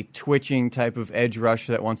a twitching type of edge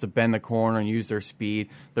rusher that wants to bend the corner and use their speed.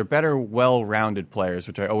 They're better, well-rounded players,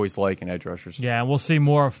 which I always like in edge rushers. Yeah, and we'll see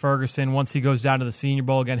more of Ferguson once he goes down to the Senior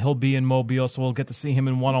Bowl. Again, he'll be in Mobile, so we'll get to see him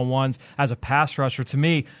in one-on-ones as a pass rusher. To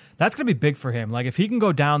me, that's going to be big for him. Like, if he can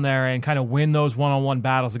go down there and kind of win those one-on-one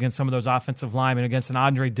battles against some of those offensive linemen, against an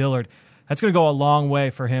Andre Dillard, that's going to go a long way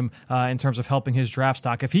for him in terms of helping his draft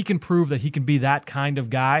stock. If he can prove that he can be that kind of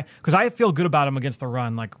guy, because I feel good about him against the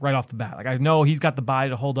run, like right off the bat. Like, I know he's got the body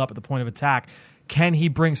to hold up at the point of attack. Can he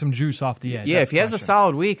bring some juice off the edge? Yeah, if he has a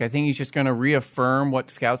solid week, I think he's just going to reaffirm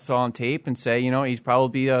what scouts saw on tape and say, he's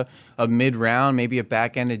probably a mid-round, maybe a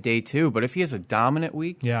back end of day 2. But if he has a dominant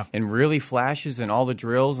week and really flashes in all the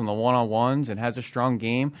drills and the one-on-ones and has a strong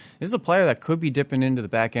game, this is a player that could be dipping into the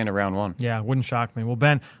back end of round 1. Yeah, wouldn't shock me. Well,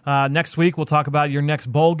 Ben, next week we'll talk about your next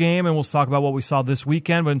bowl game, and we'll talk about what we saw this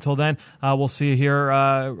weekend. But until then, we'll see you here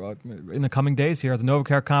in the coming days here at the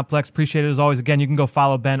NovaCare Complex. Appreciate it as always. Again, you can go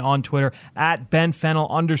follow Ben on Twitter at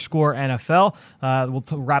BenFennell_NFL. We'll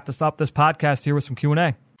wrap this podcast here with some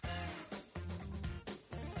Q&A.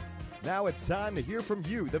 Now it's time to hear from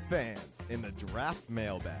you, the fans, in the Draft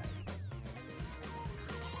Mailbag.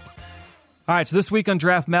 All right, so this week on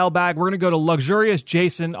Draft Mailbag, we're going to go to Luxurious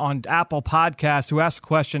Jason on Apple Podcasts, who asked a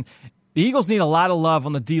question. The Eagles need a lot of love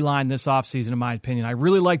on the D-line this offseason, in my opinion. I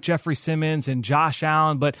really like Jeffrey Simmons and Josh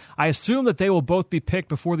Allen, but I assume that they will both be picked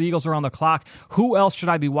before the Eagles are on the clock. Who else should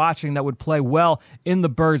I be watching that would play well in the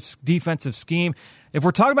Birds' defensive scheme? If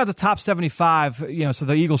we're talking about the top 75, so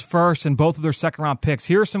the Eagles first and both of their second-round picks,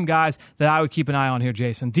 here are some guys that I would keep an eye on here,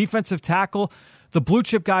 Jason. Defensive tackle, the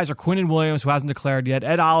blue-chip guys are Quinnen Williams, who hasn't declared yet,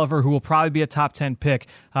 Ed Oliver, who will probably be a top 10 pick.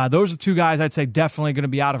 Those are two guys I'd say definitely going to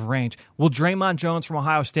be out of range. Will Draymond Jones from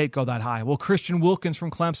Ohio State go that high? Will Christian Wilkins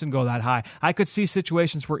from Clemson go that high? I could see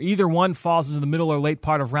situations where either one falls into the middle or late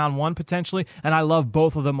part of round 1 potentially, and I love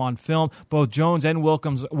both of them on film. Both Jones and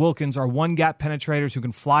Wilkins are one-gap penetrators who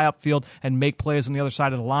can fly upfield and make plays on the other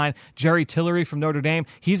side of the line. Jerry Tillery from Notre Dame,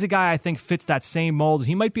 he's a guy I think fits that same mold.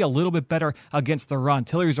 He might be a little bit better against the run.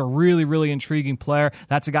 Tillery's a really, really intriguing player.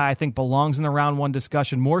 That's a guy I think belongs in the round 1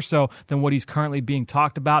 discussion more so than what he's currently being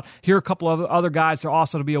talked about. Here are a couple of other guys to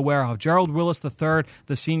also to be aware of. Gerald Willis III,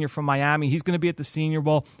 the senior from Miami. He's going to be at the Senior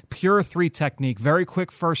Bowl. Pure 3 technique, very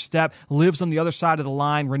quick first step, lives on the other side of the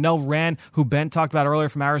line. Renell Wren, who Ben talked about earlier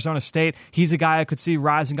from Arizona State, he's a guy I could see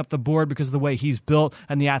rising up the board because of the way he's built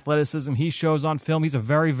and the athleticism he shows on film. He's a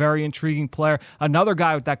very, very intriguing player. Another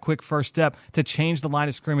guy with that quick first step to change the line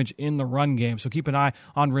of scrimmage in the run game. So keep an eye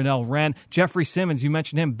on Renell Wren. Jeffrey Simmons, you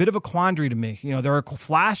mentioned him, bit of a quandary to me. There are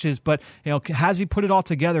flashes, but has he put it all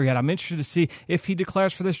together yet? I'm interested to see if he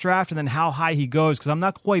declares for this draft and then how high he goes, because I'm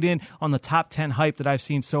not quite in on the top 10 hype that I've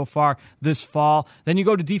seen so far this fall. Then you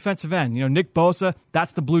go to defensive end. Nick Bosa,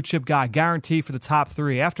 that's the blue chip guy, guaranteed for the top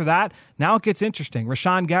 3. After that, now it gets interesting.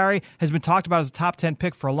 Rashawn Gary has been talked about as a top 10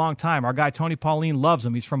 pick for a long time. Our guy Tony Pauline loves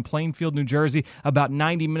him. He's from Plainfield, New Jersey, about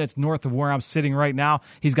 90 minutes north of where I'm sitting right now.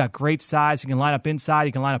 He's got great size. He can line up inside.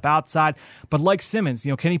 He can line up outside. But like Simmons,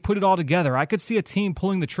 can he put it all together? I could see a team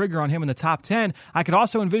pulling the trigger on him in the top 10. I could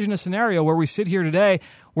also envision a scenario where we sit here today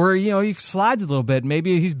where, he slides a little bit.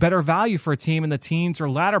 Maybe he's better value for a team in the teens or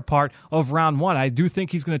latter part of round 1. I do think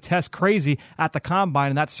he's going to test crazy at the combine,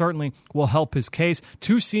 and that certainly will help his case.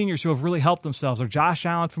 2 seniors who have really helped themselves are Josh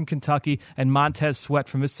Allen from Kentucky and Montez Sweat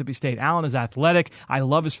from Mississippi State. Allen is athletic. I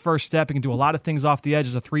love his first step. He can do a lot of things off the edge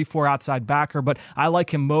as a 3-4 outside backer, but I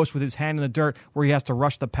like him most with his hand in the dirt where he has to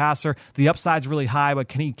rush the passer. The upside's really high, but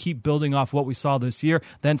can he keep building off what we saw this year?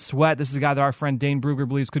 Then Sweat, this is a guy that our friend Dane Brugger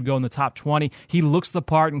believes could go in the top 20. He looks the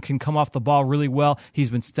part and can come off the ball really well.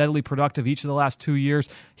 He's been steadily productive each of the last 2 years.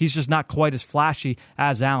 He's just not quite as flashy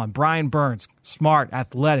as Allen. Brian Burns, smart,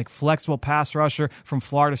 athletic, flexible pass rusher from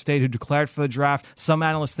Florida State who declared for the draft. Some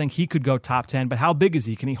analysts think he could go top 10, but how big is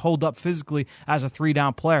he? Can he hold up physically as a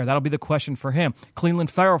 3-down player? That'll be the question for him.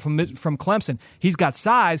 Cleveland Farrell from Clemson. He's got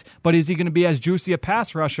size, but is he going to be as juicy a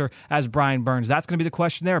pass rusher as Brian Burns? That's going to be the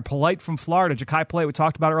question there. Polite from Florida. Ja'Kai Polite, we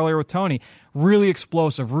talked about earlier with Tony. Really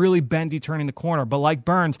explosive, really bendy turning the corner. But like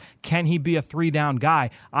Burns, can he be a 3-down guy?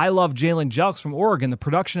 I love Jalen Jelks from Oregon. The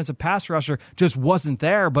production as a pass rusher just wasn't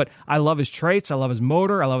there, but I love his traits. I love his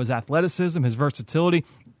motor. I love his athleticism, his versatility.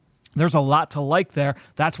 There's a lot to like there.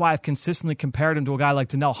 That's why I've consistently compared him to a guy like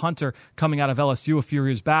Donnell Hunter coming out of LSU a few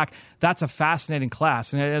years back. That's a fascinating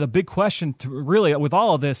class. And the big question really with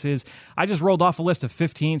all of this is I just rolled off a list of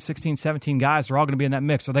 15, 16, 17 guys. They're all going to be in that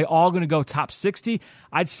mix. Are they all going to go top 60?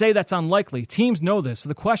 I'd say that's unlikely. Teams know this. So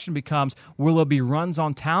the question becomes, will it be runs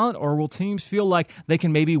on talent, or will teams feel like they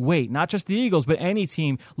can maybe wait? Not just the Eagles, but any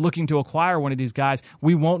team looking to acquire one of these guys.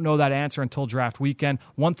 We won't know that answer until draft weekend.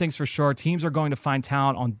 One thing's for sure, teams are going to find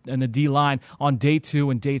talent in the D-line on day 2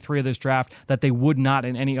 and day 3 of this draft that they would not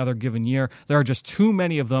in any other given year. There are just too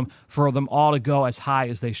many of them for them all to go as high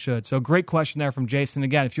as they should. So great question there from Jason.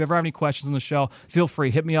 Again, if you ever have any questions on the show, feel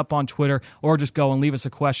free, hit me up on Twitter or just go and leave us a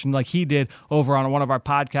question like he did over on one of our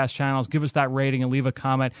podcast channels. Give us that rating and leave a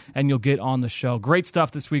comment and you'll get on the show. Great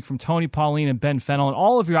stuff this week from Tony Pauline and Ben Fennell and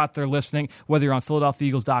all of you out there listening, whether you're on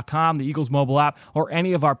PhiladelphiaEagles.com, the Eagles mobile app, or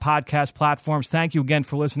any of our podcast platforms. Thank you again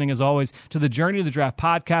for listening, as always, to the Journey to the Draft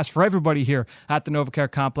podcast. For everybody here at the NovaCare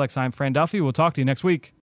Complex, I'm Fran Duffy. We'll talk to you next week.